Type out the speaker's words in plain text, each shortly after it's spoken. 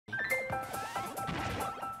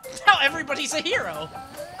Now everybody's a hero.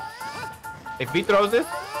 If he throws this.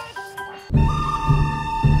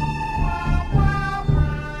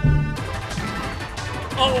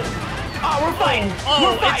 Oh, we're fighting.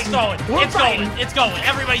 Oh, we're fighting. It's going. We're It's fighting. going. It's going.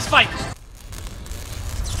 Everybody's fighting.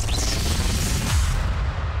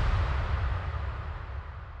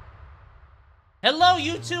 Hello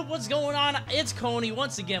YouTube, what's going on? It's Coney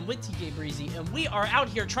once again with TKBreezy, and we are out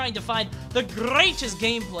here trying to find the greatest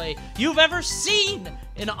gameplay you've ever seen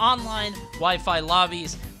in online Wi-Fi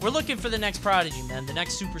lobbies. We're looking for the next prodigy, man, the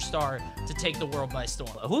next superstar to take the world by storm.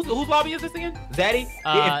 Whose lobby is this again? Zaddy?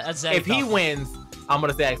 That's Zaddy. If he wins, I'm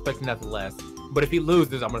gonna say I expect nothing less. But if he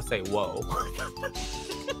loses, I'm gonna say whoa.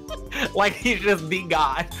 Like he's just the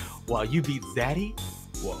guy. Well, you beat Zaddy?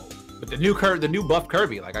 Whoa. But the new buff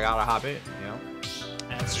Kirby, like I gotta hop in, you know?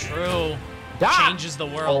 That's true. Die. Changes the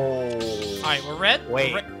world. Oh. All right, we're red.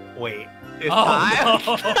 Wait. It's Oh, time.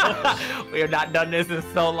 No. We have not done this in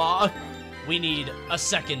so long. We need a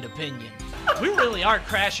second opinion. We really are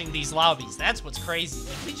crashing these lobbies. That's what's crazy.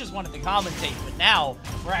 Like, we just wanted to commentate, but now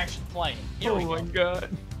we're actually playing. Here we go. Oh my god.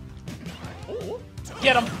 Ooh.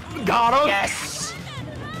 Get him. Got him. Yes.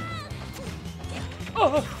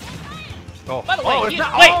 Oh. Oh. By the way, it's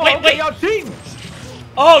not, wait. Y'all cheating.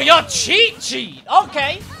 Oh, y'all cheat.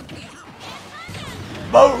 Okay.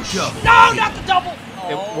 Boosh. No, not the double.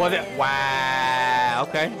 Oh. Was it? Wow.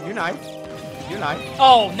 Okay. You're nice.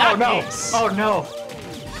 Oh, not no. this. Oh no.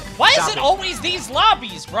 Why Stop is it it. always these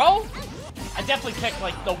lobbies, bro? I definitely picked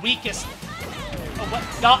like the weakest. Oh, what?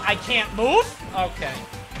 No, I can't move. Okay.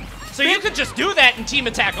 So you could just do that and team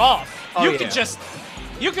attack off. Oh, you yeah. could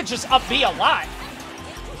just up B alive.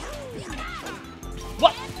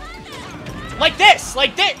 What? Like this.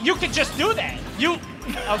 You could just do that.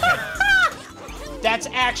 Okay. That's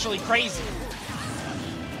actually crazy.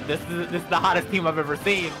 This is the hottest team I've ever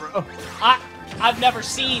seen, bro. I've never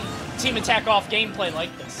seen team attack off gameplay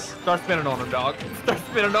like this. Start spinning on him, dog. Start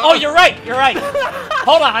spinning on him. Oh, you're right.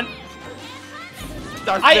 Hold on.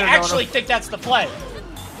 I actually think that's the play.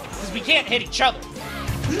 Because we can't hit each other.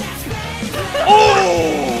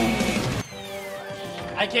 Oh!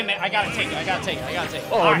 I gotta take it.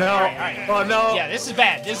 Oh, all right, no. All right. Oh, no. Yeah, this is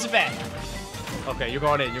bad. Okay, you're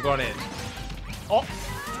going in. Oh,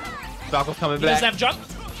 Falco's coming he back. doesn't have jump.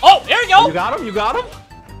 Oh, there you go. You got him?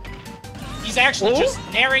 He's actually just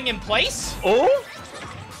naring in place. Oh,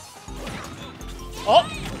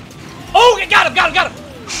 I got him.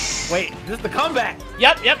 wait, this is the comeback.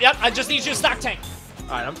 Yep. I just need you to stock tank.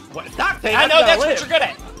 All right, stock tank. I know that's what you're good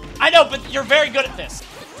at. I know, but you're very good at this.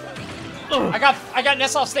 I got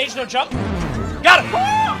Ness off stage, no jump. Got him.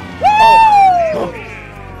 Oh.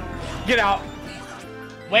 Get out.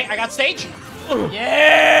 Wait, I got stage.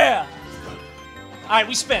 Yeah. All right,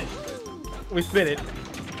 we spin. We spin it.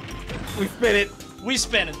 We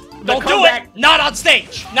spin it. Don't do comeback. it. Not on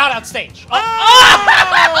stage. Oh.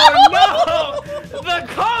 Oh no! The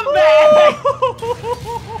comeback.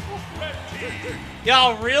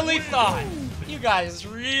 Y'all really thought. You guys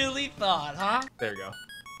really thought, huh? There you go.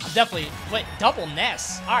 Definitely. Wait, double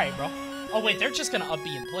Ness. All right, bro. Oh wait, they're just gonna up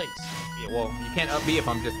B in place. Yeah, well, you can't up B if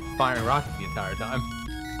I'm just firing rockets the entire time.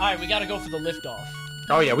 All right, we gotta go for the liftoff.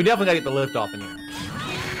 Oh yeah, we definitely gotta get the liftoff in here.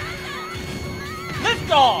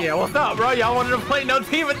 Liftoff! Yeah, what's up, bro? Y'all wanted to play no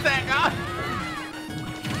team attack, huh?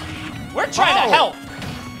 We're trying to help.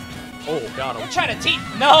 Oh, got him. We're trying to teach.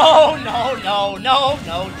 No.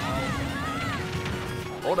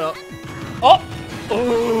 Hold up. Oh,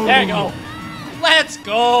 Ooh. there you go. Let's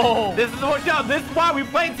go. This is what y'all. This is why we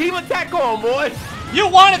play team attack on, boys. You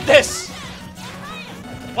wanted this.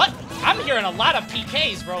 What? I'm hearing a lot of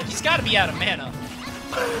PKs, bro. He's got to be out of mana.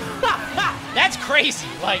 That's crazy.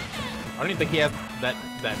 Like, I don't even think he has that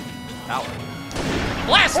power.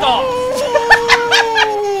 blast off.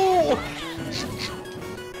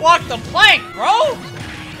 Walk the plank, bro.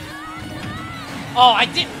 Oh, I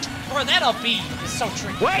did. Bro, that up B is so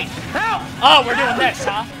tricky. Wait, help! Oh, we're doing this,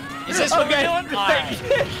 huh? Is this what we're doing? All right.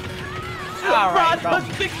 All right, bro.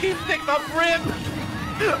 66 up rim.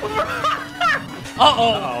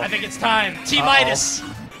 Uh-oh. I think it's time. T-minus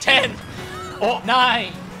 10,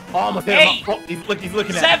 9, almost hit 8, him. Oh, he's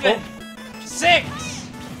looking at 7, it. 6,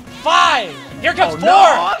 5. Here comes 4,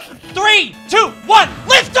 no. 3, 2, 1.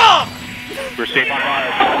 Lift off! We're safe on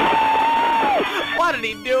fire. Why did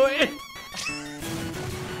he do it?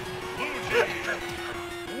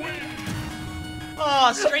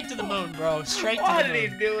 Oh, straight to the moon, bro. Straight to the moon. Why did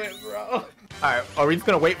he do it, bro? Alright, are we just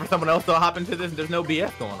gonna wait for someone else to hop into this? There's no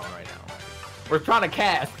BS going on right now. We're trying to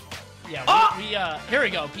cast. Yeah, here we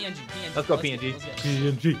go. PNG. Let's go, PNG.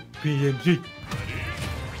 PNG.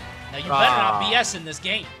 Now, you better not BS in this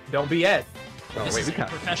game. Don't BS. Oh, This wait, is we a got.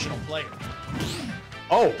 professional player.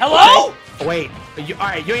 Oh. Hello? Okay. Wait. All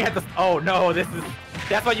right. You ain't had to. Oh no.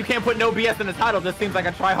 That's why you can't put no BS in the title. This seems like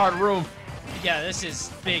a try-hard room. Yeah, this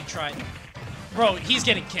is big try. Bro, he's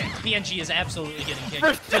getting kicked. PNG is absolutely getting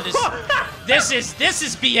kicked. This is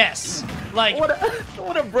BS. Like,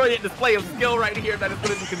 what a brilliant display of skill right here that is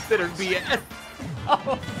going to be considered BS.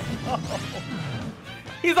 oh, no.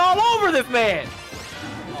 He's all over this man.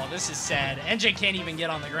 Oh, this is sad. NJ can't even get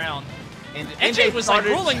on the ground. And NJ was like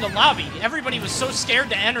ruling the lobby. Everybody was so scared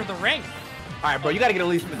to enter the ring. All right, bro, you got to get at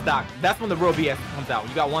least from the stock. That's when the real BS comes out.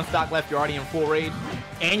 When you got one stock left, you're already in full rage,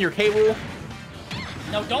 and your K rule.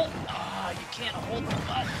 No, don't. You can't hold the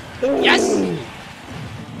button. Yes.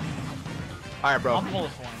 All right, bro. I'm pulling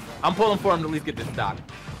for him, bro. I'm pulling for him to at least get this stock.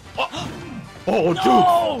 Oh, dude.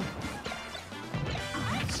 No!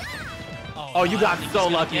 Oh, you got so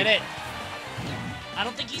lucky. Get it. I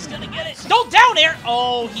don't think he's gonna get it. Don't down air!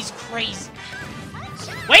 Oh, he's crazy.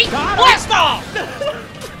 Wait, blast off!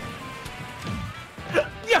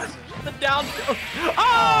 Yes, the down.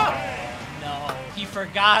 Oh! No, he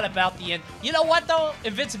forgot about the end. You know what though?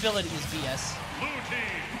 Invincibility is BS.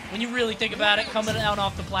 When you really think about it, coming down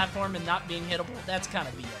off the platform and not being hittable, that's kind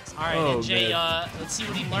of BS. All right, NJ, let's see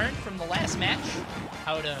what he learned from the last match.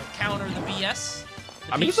 How to counter the BS.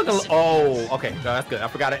 I mean, he's looking. Oh, okay. No, that's good. I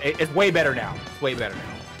forgot it. It's way better now. It's way better now.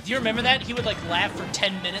 Do you remember that? He would like laugh for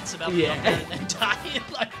 10 minutes about the up air and then die.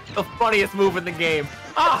 Like, the funniest move in the game.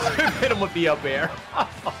 Oh, hit him with the up air.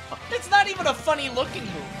 It's not even a funny looking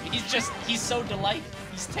move. He's so delighted.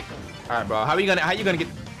 He's tickled. All right, bro. How you gonna get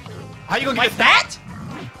like that?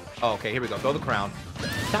 Oh, okay, here we go. Throw the crown.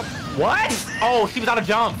 Stop. What? Oh, she was out of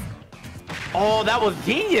jump. Oh, that was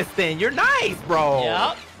genius then. You're nice, bro.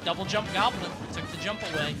 Yep. Double jump goblin. Took the jump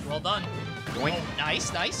away. Well done. Boink. Oh,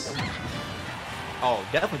 nice, nice. Oh,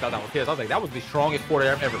 definitely thought that was his. I was like, that was the strongest port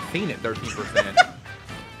I've ever seen at 13%.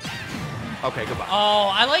 Okay, goodbye. Oh,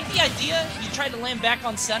 I like the idea. He tried to land back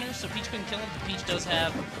on center, so Peach couldn't kill him. But Peach does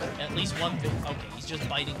have at least one big. Okay, he's just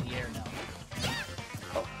biting the air now.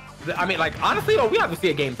 I mean, like, honestly, though, we have to see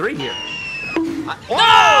a game 3 here.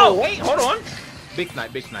 No! Wait, hold on. Big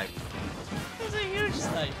snipe, big snipe. That was a huge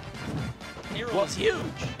snipe. Hero was huge.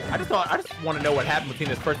 I just want to know what happened between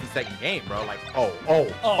this first and second game, bro. Like,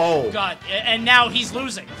 oh. God, and now he's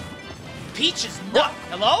losing. Peach is not.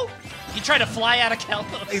 Hello? He tried to fly out of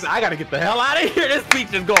Kalos. I gotta get the hell out of here. This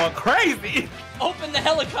Peach is going crazy. Open the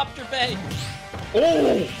helicopter bay.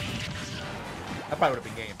 Oh! That probably would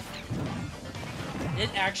have been game. It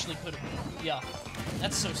actually could have been. Yeah.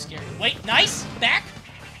 That's so scary. Wait, nice. Back.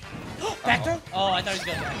 Back throw? Oh, I thought he was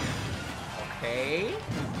going back. Okay.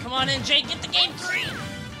 Come on in, Jake. Get the game 3.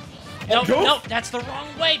 No, no, that's the wrong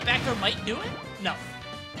way. Back throw might do it. No.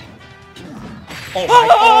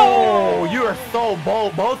 Oh, you are so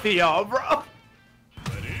bold, both of y'all, bro.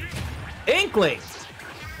 Inkling.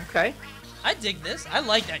 Okay. I dig this. I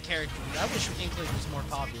like that character. I wish Inkling was more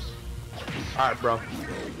popular. All right, bro.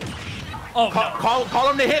 Oh, call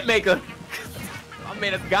him the Hitmaker. My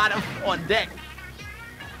man has got him on deck.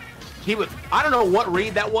 He was. I don't know what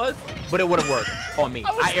read that was, but it would have worked on me.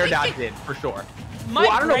 I air dodged it for sure.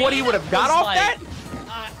 I don't know what he would have got off that.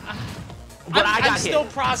 But I'm still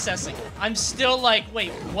processing. I'm still like,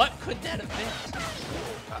 wait, what could that have been?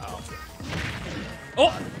 Uh-oh.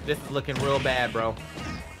 Oh! This is looking real bad, bro.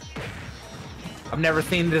 I've never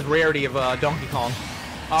seen this rarity of Donkey Kong.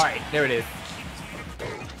 All right, there it is.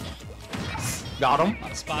 Got him.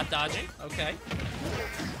 Spot dodging. Okay.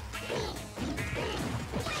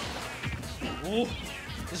 Ooh.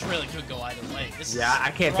 This really could go either way.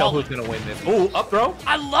 I can't tell who's gonna win this. Ooh, up throw.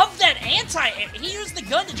 I love that anti-air. He used the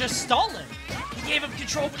gun to just stall him. He gave him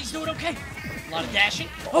control, but he's doing okay. A lot of dashing.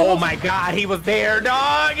 Oh my God, he was there,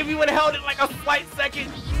 dog. If he would have held it like a slight second.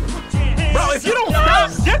 Bro, if you don't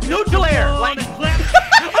stop, just neutral air. Like,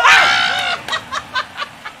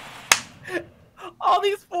 all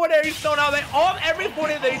these forward air he's thrown out there, every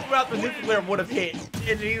forward air that he threw out, the neutral air would have hit.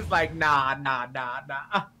 And he's like, nah.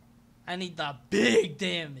 I need the big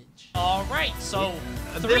damage. All right, so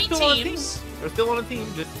 3 teams. They're still on a team,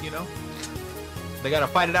 just, you know. They got to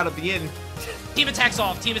fight it out at the end. Team attack's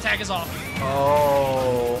off. Team attack is off.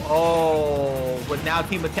 Oh. But now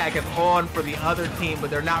team attack is on for the other team, but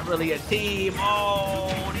they're not really a team.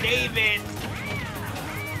 Oh, David.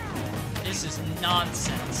 This is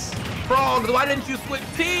nonsense. Frogs, why didn't you switch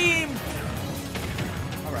teams?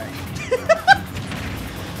 All right.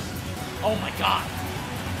 Oh, my God.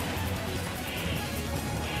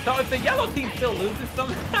 So if the yellow team still loses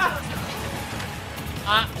somehow,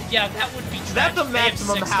 yeah, that would be tragic. That's a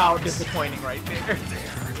maximum how disappointing right there.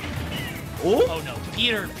 Ooh. Oh no,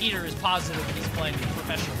 Peter is positive he's playing with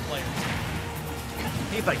professional players.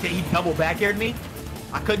 He's like, he double back-aired me.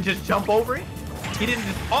 I couldn't just jump over it. He didn't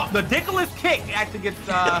just, oh, the Dickless kick actually gets,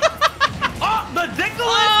 oh, the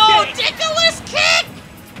Dickless kick! Dickless kick!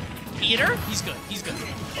 Peter, he's good, he's good.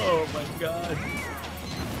 Oh my God.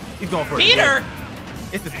 He's going for it. Peter!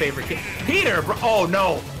 It's his favorite kick. Peter, bro, oh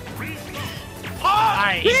no. Oh,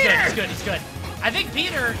 Alright, he's good, he's good, he's good. I think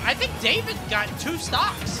David got 2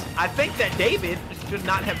 stocks. I think that David should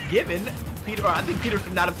not have given Peter, or I think Peter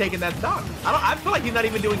should not have taken that stock. I feel like he's not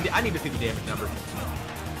even doing, I need to see the damage number.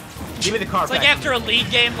 Give me the card. It's like after a lead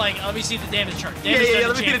game, like, let me see the damage chart. Damage yeah,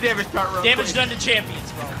 let me see the damage chart real Damage quick. done to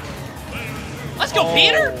champions, bro. Let's go,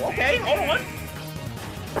 Peter! Okay, hold on.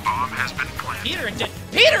 Bomb has been planted.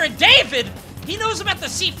 Peter and David! He knows about the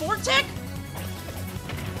C4 tech?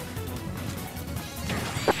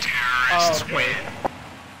 Terrorists win.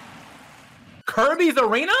 Kirby's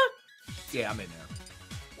Arena? Yeah, I'm in there.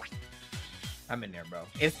 I'm in there, bro.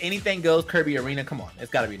 It's anything goes Kirby Arena. Come on, it's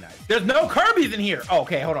gotta be nice. There's no Kirby's in here. Oh,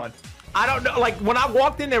 okay, hold on. I don't know. Like when I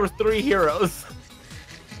walked in, there was 3 heroes,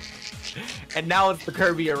 and now it's the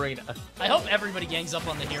Kirby Arena. I hope everybody gangs up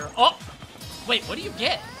on the hero. Oh, wait, what do you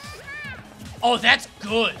get? Oh, that's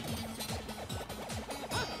good.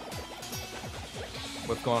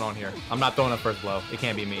 What's going on here? I'm not throwing a first blow. It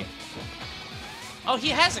can't be me. Oh, he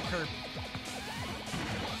has a Kirby.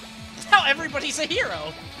 Now everybody's a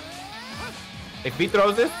hero. If he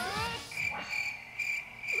throws this,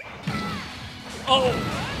 oh,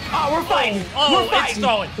 we're fighting. Oh, we're fighting. it's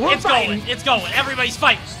going. We're it's fighting. going. It's going. Everybody's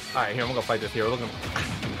fighting. All right, here I'm gonna fight this hero. Look at him.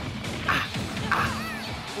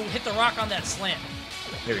 Ooh, hit the rock on that slam.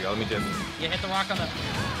 Here we go. Let me just. Yeah, hit the rock on the.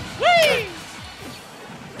 Whee!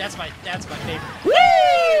 That's my favorite. Woo!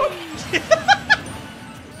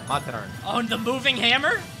 My turn. Oh, the moving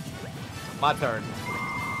hammer? My turn.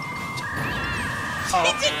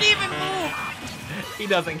 He didn't even move. He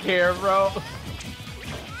doesn't care, bro.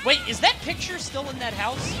 Wait, is that picture still in that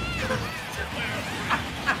house?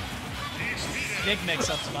 Big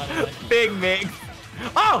mix-ups, by the way. Big mix.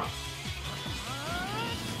 Oh!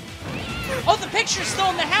 Oh, the picture's still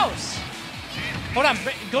in the house. Hold on,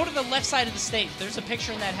 go to the left side of the stage. There's a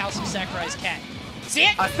picture in that house of Sakurai's cat. See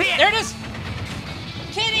it? I see it. There it is.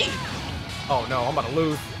 Kitty. Oh no, I'm about to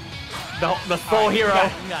lose. The full hero.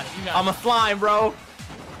 You got it. I'm a slime, bro.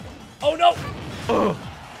 Oh no. Ugh.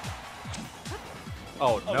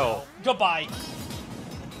 Oh no. Goodbye.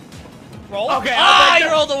 Roll. Okay.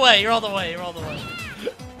 You're all the way. You're all the way. You're all the way.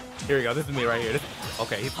 Here we go. This is me right here.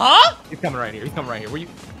 Okay. Huh? He's coming right here. He's coming right here. Where you?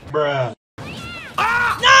 Bruh.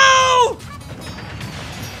 Ah! No!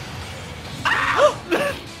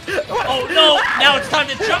 Oh no! Now it's time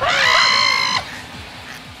to jump.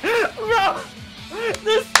 Bro,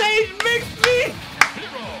 the stage mixed me.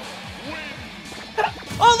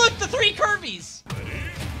 Oh look, the 3 Kirby's.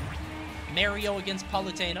 Mario against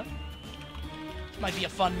Palutena. Might be a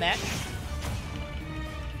fun match.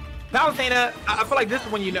 Palutena, I feel like this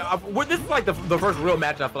is when you know. This is like the first real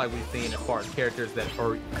match I feel like we've seen as far as characters that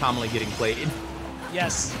are commonly getting played.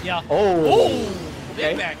 Yes. Yeah. Oh. Big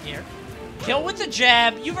Okay. back here. Kill with the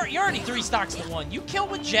jab. You're already 3 stocks to 1. You kill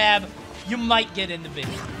with jab, you might get in the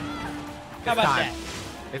video. How about that?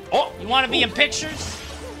 You want to be in pictures?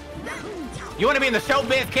 You want to be in the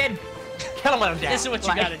showbiz, kid? Kill him with a jab. This is what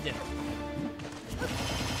you gotta do.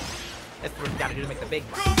 That's what you gotta do to make the big.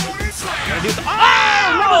 Oh,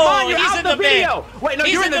 He's in the video. Wait, no,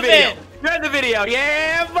 you're in the video. You're in the video.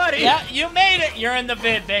 Yeah, buddy. Yeah, you made it. You're in the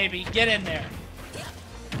vid, baby. Get in there.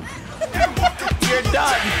 You're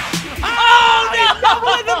done. Oh no!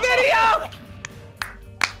 Double in the video.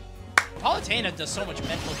 Palutena does so much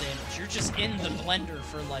mental damage. You're just in the blender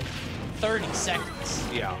for like 30 seconds.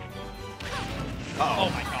 Yeah. Oh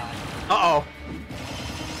my god. Uh-oh.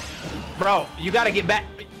 Bro, you gotta get back.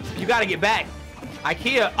 You gotta get back.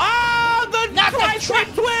 IKEA. Oh, the trick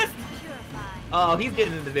twist. Oh, he's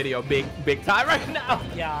getting in the video big time right now.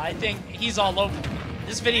 Yeah, I think he's all over.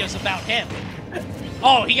 This video's about him.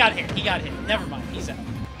 Oh, he got hit. He got hit. Never mind. He's out.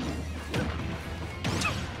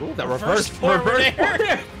 Ooh, that reverse forward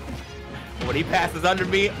air. When he passes under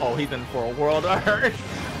me, oh, he's in for a world of hurt.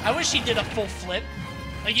 I wish he did a full flip.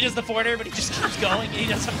 Like he does the forward air, but he just keeps going and he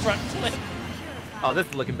does a front flip. Oh, this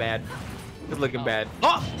is looking bad. This is looking bad.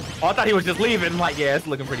 Oh, I thought he was just leaving. I'm like, yeah, it's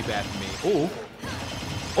looking pretty bad for me. Ooh.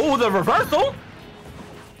 Ooh, the reversal.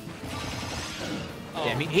 Oh,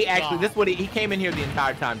 Damn, he actually, this is what he came in here the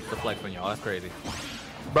entire time just to flex on y'all. That's crazy.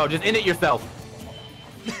 Bro, just end it yourself.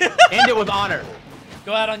 End it with honor.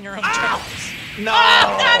 Go out on your own terms. No.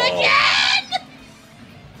 Oh, not again!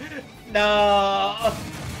 No.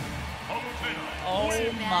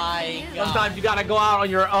 Oh my god. Sometimes you gotta go out on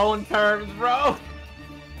your own terms, bro.